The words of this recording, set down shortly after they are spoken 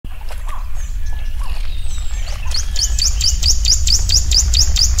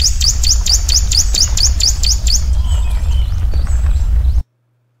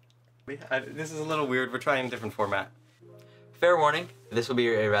This is a little weird. We're trying a different format. Fair warning, this will be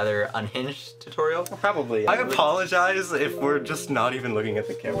a rather unhinged tutorial. Probably. I apologize if we're just not even looking at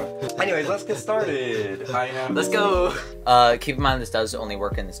the camera. Anyways, let's get started. Let's go. Keep in mind this does only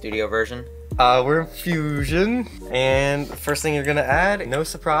work in the studio version. We're in Fusion, and the first thing you're gonna add, no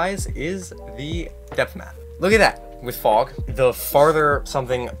surprise, is the depth map. Look at that. With fog, the farther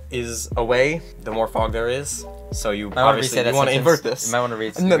something is away, the more fog there is. So you obviously want to invert this. You might want to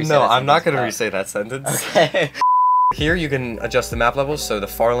read. No, I'm not gonna re-say that sentence. Okay. Here you can adjust the map levels, so the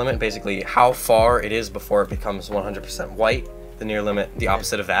far limit, basically how far it is before it becomes 100% white. The near limit, the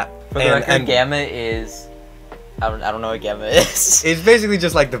opposite of that. For the record, gamma is... I don't know what gamma is. It's basically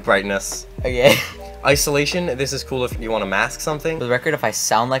just like the brightness. Okay. Isolation, this is cool if you want to mask something. For the record, if I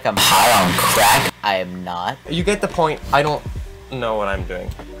sound like I'm high on crack, I am not. You get the point. I don't know what I'm doing.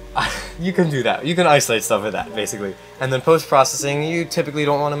 You can do that. You can isolate stuff with that, basically. And then post-processing, you typically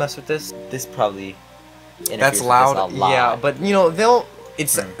don't want to mess with this. This probably... That's loud, yeah, but you know,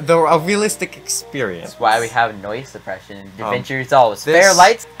 it's a realistic experience. That's why we have noise suppression in DaVinci Resolve. Spare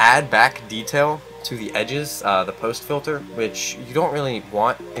lights. Add back detail to the edges, the post filter, which you don't really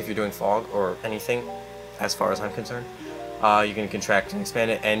want if you're doing fog or anything, as far as I'm concerned. You can contract and expand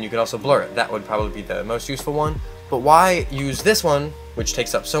it, and you can also blur it. That would probably be the most useful one. But why use this one, which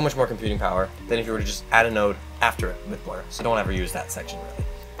takes up so much more computing power, than if you were to just add a node after it with blur? So don't ever use that section, really.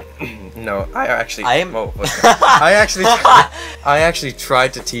 No, I actually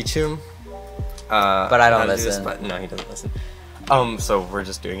tried to teach him, but I don't listen. But no, he doesn't listen. So we're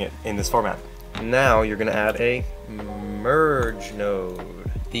just doing it in this format. Now you're gonna add a merge node.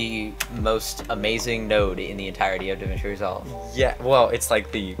 The most amazing node in the entirety of DaVinci Resolve. Yeah, well, it's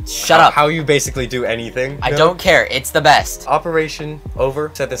like the how you basically do anything. I don't care. It's the best. Operation over.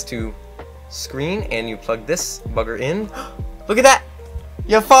 Set this to screen, and you plug this bugger in. Look at that.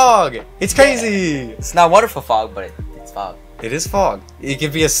 You have fog! It's crazy! Yeah. It's not wonderful fog, but it's fog. It is fog. It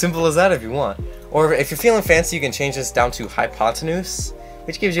can be as simple as that if you want. Or if you're feeling fancy, you can change this down to hypotenuse,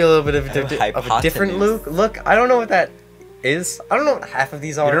 which gives you a little bit of a different look. Look, I don't know what that is. I don't know what half of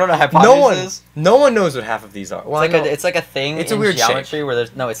these are. You don't know what hypotenuse is? No one knows what half of these are. Well, it's like a thing in weird geometry shape. Where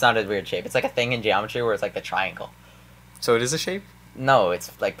there's... No, it's not a weird shape. It's like a thing in geometry where it's like the triangle. So it is a shape? No,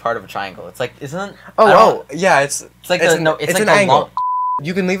 it's like part of a triangle. It's like, isn't... Yeah, it's like it's like an angle.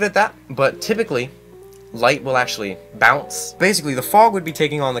 You can leave it at that, but typically, light will actually bounce. Basically, the fog would be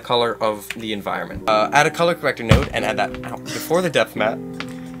taking on the color of the environment. Add a color corrector node and add that before the depth map.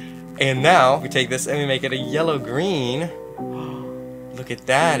 And now, we take this and we make it a yellow-green. Look at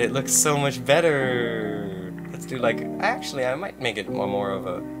that, it looks so much better. Let's do like, actually, I might make it more of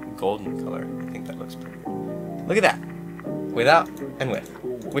a golden color. I think that looks pretty good. Look at that. Without and with.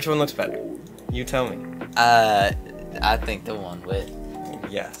 Which one looks better? You tell me. I think the one with.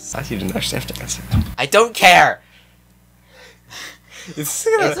 Yes. You didn't actually have to answer. I don't care! It's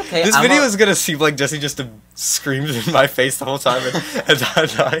okay. This video is gonna seem like Jesse just screamed in my face the whole time and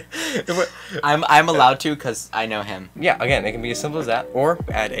I. I'm allowed to because I know him. Yeah, again, it can be as simple as that. Or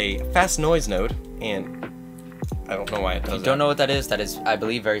add a fast noise node, and I don't know why it does that. You don't know what that is? That is, I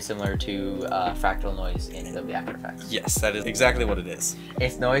believe, very similar to fractal noise in Adobe After Effects. Yes, that is exactly what it is.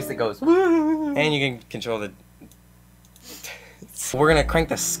 It's noise that goes woo. And you can control the... We're gonna crank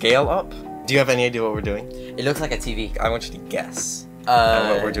the scale up. Do you have any idea what we're doing? It looks like a TV. I want you to guess at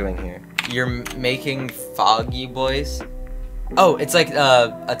what we're doing here. You're making foggy boys. Oh, it's like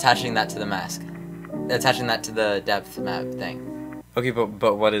attaching that to the mask. Attaching that to the depth map thing. Okay,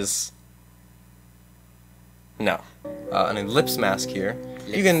 but what is... No. An ellipse mask here.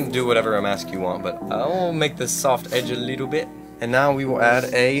 You can do whatever a mask you want, but I'll make the soft edge a little bit. And now we will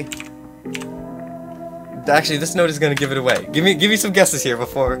add a... Actually, this node is gonna give it away. Give me some guesses here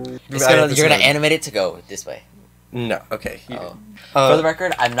before. You're gonna animate it to go this way. No, okay. For the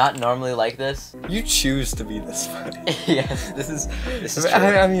record, I'm not normally like this. You choose to be this funny. Yes, this is true.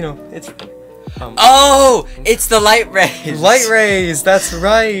 I mean, you know, it's... oh! It's the light rays! Light rays, that's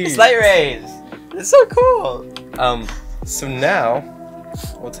right! It's light rays! It's so cool! So now,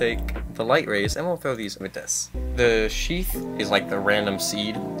 we'll take the light rays and we'll throw these with this. The sheath is like the random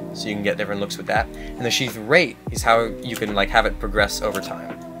seed, so you can get different looks with that. And the sheath rate is how you can like have it progress over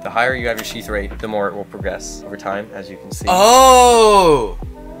time. The higher you have your sheath rate, the more it will progress over time, as you can see. Oh!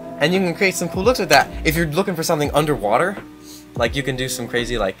 And you can create some cool looks with that. If you're looking for something underwater, like you can do some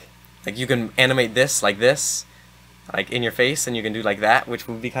crazy like you can animate this like in your face, and you can do like that, which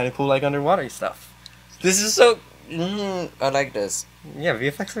would be kind of cool like underwater stuff. This is so... I like this. Yeah,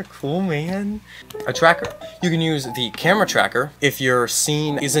 VFX are cool, man. A tracker. You can use the camera tracker if your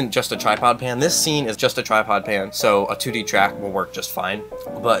scene isn't just a tripod pan. This scene is just a tripod pan, so a 2D track will work just fine.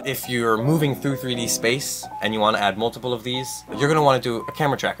 But if you're moving through 3D space and you want to add multiple of these, you're going to want to do a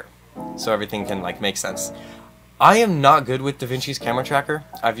camera tracker so everything can like make sense. I am not good with DaVinci's camera tracker.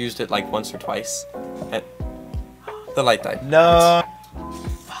 I've used it like once or twice. And the light died. No.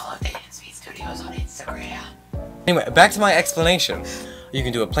 Follow DaVinci Studios on Instagram. Anyway, back to my explanation. You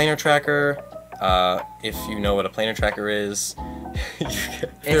can do a planar tracker, if you know what a planar tracker is.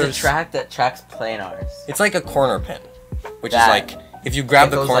 It's a track that tracks planars. It's like a corner pin, which is like, if you grab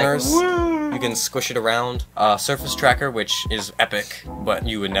the corners, like, you can squish it around. Surface tracker, which is epic, but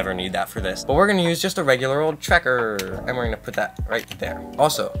you would never need that for this. But we're gonna use just a regular old tracker, and we're gonna put that right there.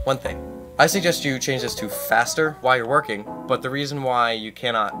 Also, one thing. I suggest you change this to faster while you're working, but the reason why you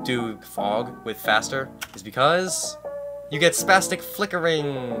cannot do fog with faster is because you get spastic flickering.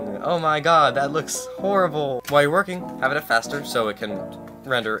 Oh my god, that looks horrible. While you're working, have it at faster so it can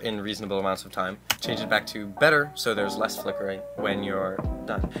render in reasonable amounts of time. Change it back to better so there's less flickering when you're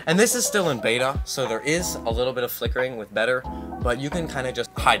done. And this is still in beta, so there is a little bit of flickering with better, but you can kind of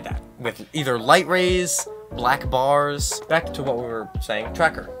just hide that with either light rays, black bars. Back to what we were saying,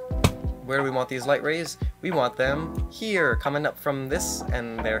 tracker. Where do we want these light rays? We want them here, coming up from this,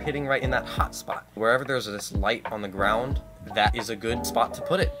 and they're hitting right in that hot spot. Wherever there's this light on the ground, that is a good spot to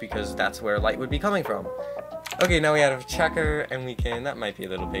put it, because that's where light would be coming from. Okay, now we have a tracker, and we can, that might be a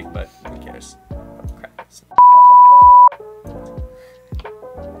little big, but who cares? Oh, crap.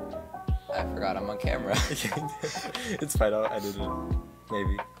 I forgot I'm on camera. It's fine, I'll edit it,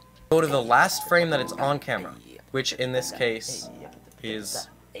 maybe. Go to the last frame that it's on camera, which in this case is...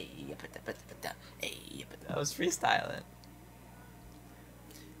 I was freestyling.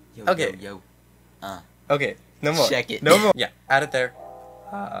 Yo, okay. Yo. Okay, no more. Check it. No more. Yeah, add it there.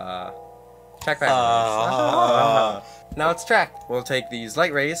 Track back. Now it's tracked. We'll take these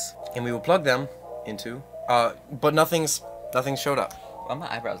light rays and we will plug them into. But nothing's showed up. Why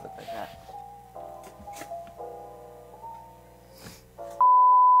my eyebrows look like that?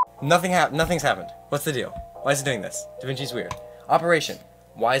 Nothing's happened. What's the deal? Why is it doing this? DaVinci's weird. Operation.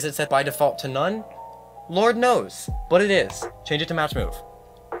 Why is it set by default to none? Lord knows, but it is. Change it to match move.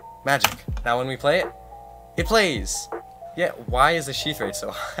 Magic. Now when we play it, it plays. Yeah, why is the sheath rate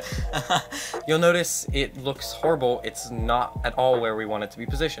so high? You'll notice it looks horrible. It's not at all where we want it to be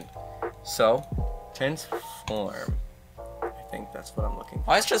positioned. So, transform. I think that's what I'm looking for.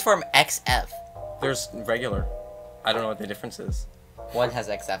 Why is transform XF? There's regular. I don't know what the difference is. One has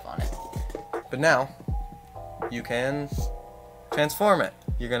XF on it. But now, you can transform it.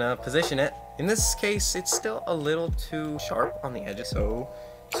 You're gonna position it. In this case, it's still a little too sharp on the edges. So,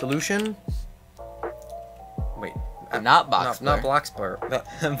 solution. Wait. Not box blur. Not box blur.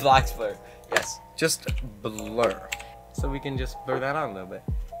 Box blur. Yes. Just blur. So we can just blur that out a little bit.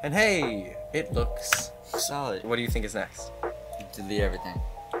 And hey, it looks solid. What do you think is next? Delete everything.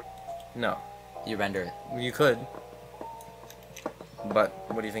 No. You render it. You could. But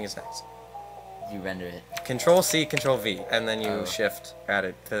what do you think is next? You render it. Control C, Control V, and then you shift, add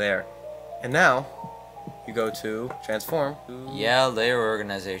it to there. And now, you go to transform. Yeah, layer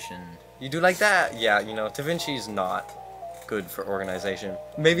organization. You do like that? Yeah, you know, DaVinci's not good for organization.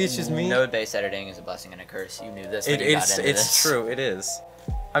 Maybe it's just me. Node-based editing is a blessing and a curse. You knew this when you got into this. It's true, it is.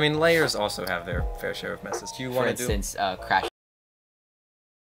 I mean, layers also have their fair share of messes. Do you want to do? For instance, crash.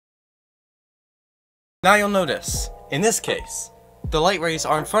 Now you'll notice, in this case, the light rays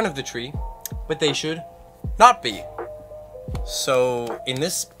are in front of the tree, but they should not be. So in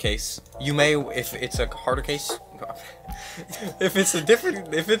this case, you may, if it's a harder case, if it's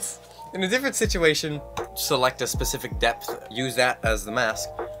in a different situation, select a specific depth, use that as the mask.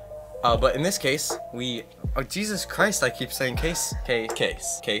 But in this case, oh Jesus Christ, I keep saying case.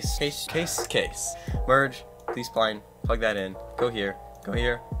 Merge, spline, plug that in, go here,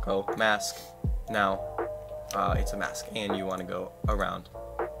 go mask. Now, it's a mask, and you want to go around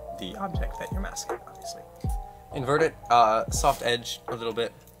the object that you're masking, obviously. Invert it, soft edge a little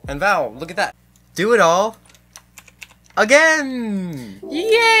bit. And Val, look at that. Do it all again!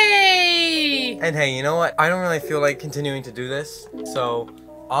 Yay! And hey, you know what? I don't really feel like continuing to do this, so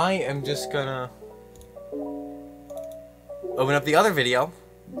I am just gonna open up the other video.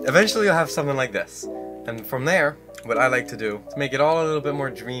 Eventually you'll have something like this. And from there, what I like to do to make it all a little bit more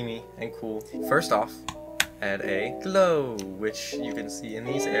dreamy and cool. First off, add a glow, which you can see in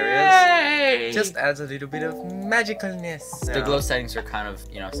these areas. Yay! Just adds a little bit of magicalness. The glow settings are kind of,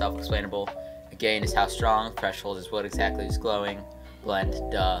 self-explainable. Gain is how strong, threshold is what exactly is glowing, blend,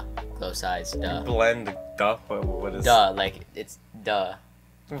 duh, glow size, duh. Blend, Duh? What is... Duh, like, it's duh.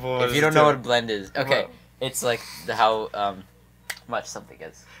 If you don't know what a blend is. Okay, it's like how much something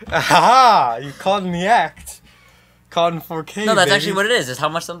is. Aha! You caught in the act. Caught in 4K, No, that's baby. actually what it is. It's how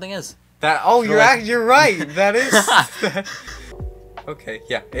much something is. That, oh, you're right. That is... Okay,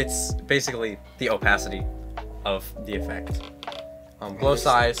 yeah. It's basically the opacity of the effect. Glow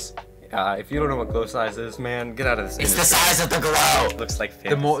size. If you don't know what glow size is, man, get out of this It's industry. the size of the glow! It looks like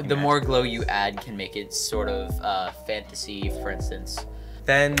fantasy The more magic. glow you add can make it sort of fantasy, for instance.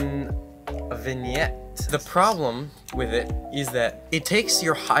 Then a vignette. The problem with it is that it takes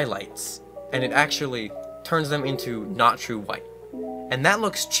your highlights and it actually turns them into not true white. And that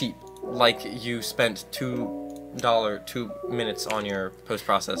looks cheap, like you spent $2 minutes on your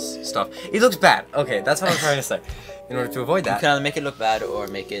post-process stuff. It looks bad. Okay, that's what I'm trying to say. In order to avoid that, You can either make it look bad or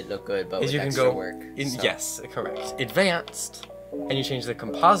make it look good, but with you can extra go work. in, so. yes, correct. Advanced, and you change the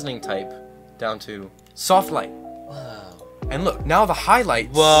compositing type down to soft light. Whoa. And look, now the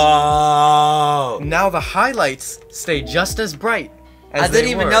highlights. Whoa! Now the highlights stay just as bright as I didn't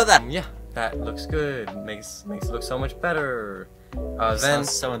they even were. know that. Yeah, that looks good. Makes it look so much better. You Then sound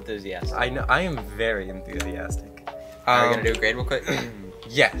so enthusiastic. I know I am very enthusiastic. Are we gonna do a grade real quick?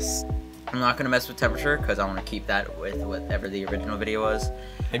 Yes. I'm not gonna mess with temperature because I want to keep that with whatever the original video was.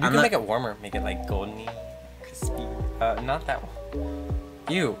 Maybe you can make it warmer. Make it like goldeny, crispy. Not that one.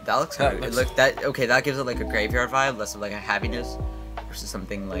 Ew. That looks That good. looks- It look that okay. That gives it like a graveyard vibe, less of like a happiness, versus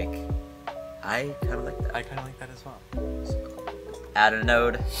something like. I kind of like that. I kind of like that as well. Add a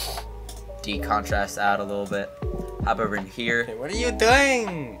node, decontrast out a little bit. Hop over in here, Okay, what are you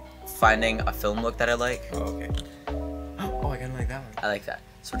doing? finding a film look that I like. Oh, okay. Oh, I kind of like that one. I like that.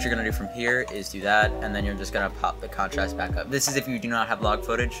 So what you're gonna do from here is do that, and then you're just gonna pop the contrast back up. This is if you do not have log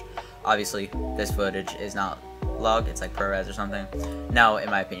footage. Obviously, this footage is not log, it's like ProRes or something. Now, in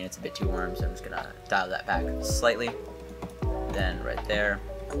my opinion, it's a bit too warm, so I'm just gonna dial that back slightly. Then right there,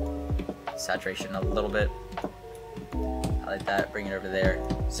 saturation a little bit. I like that, bring it over there,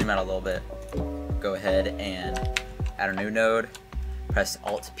 zoom out a little bit. Go ahead and add a new node. Press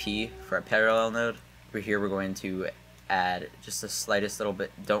Alt-P for a parallel node. Over here, we're going to add just the slightest little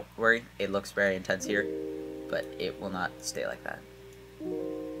bit. Don't worry, it looks very intense here, but it will not stay like that.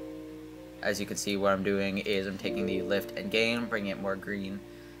 As you can see, what I'm doing is I'm taking the lift and gain, bringing it more green,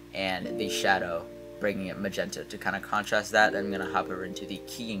 and the shadow, bringing it magenta to kind of contrast that. Then I'm going to hop over into the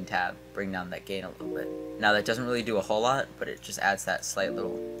keying tab, bring down that gain a little bit. Now that doesn't really do a whole lot, but it just adds that slight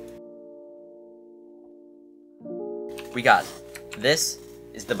little. We got this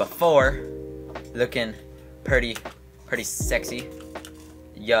is the before, looking pretty sexy,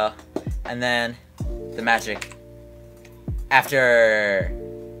 yeah, and then the magic after,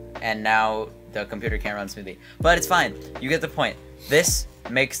 and now the computer can't run smoothly, but it's fine, you get the point. This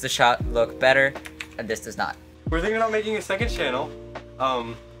makes the shot look better, and this does not. We're thinking about making a second channel.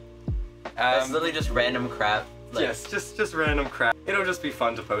 It's literally just random crap. Like, Yes, just random crap. It'll just be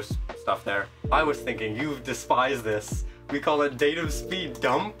fun to post stuff there. I was thinking, you despise this. We call it Dative Speed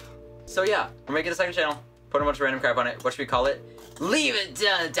Dump. so yeah, we're making a second channel, put a bunch of random crap on it. What should we call it? Leave it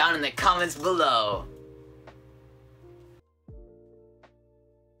down in the comments below.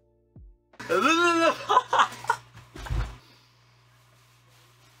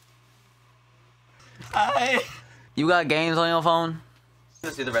 You got games on your phone?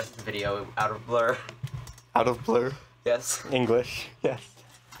 Let's do the rest of the video out of blur. Out of blur. Yes. English. Yes.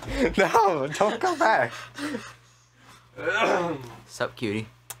 No, don't go back. Sup, cutie?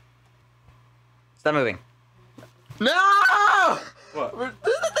 Stop moving. No! What?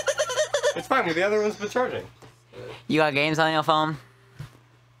 It's fine, the other one's been charging. You got games on your phone?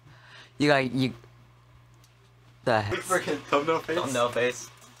 You got the heck? Freaking thumbnail face? Thumbnail face.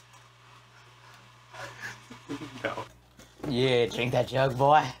 No. Yeah, drink that jug,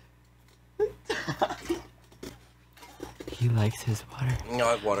 boy. He likes his water. No,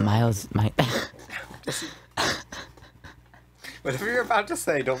 I water. Miles, Whatever you're about to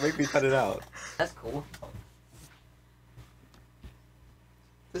say, don't make me cut it out. That's cool.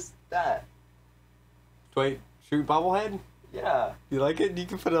 Just that. Wait, shoot bobblehead? Yeah. You like it? You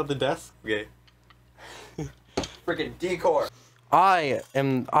can put it on the desk? Okay. Freaking decor. I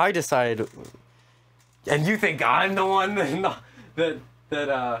decided, and you think I'm the one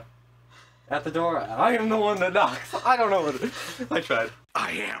that at the door? I am the one that knocks. I don't know what I tried.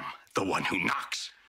 I am the one who knocks.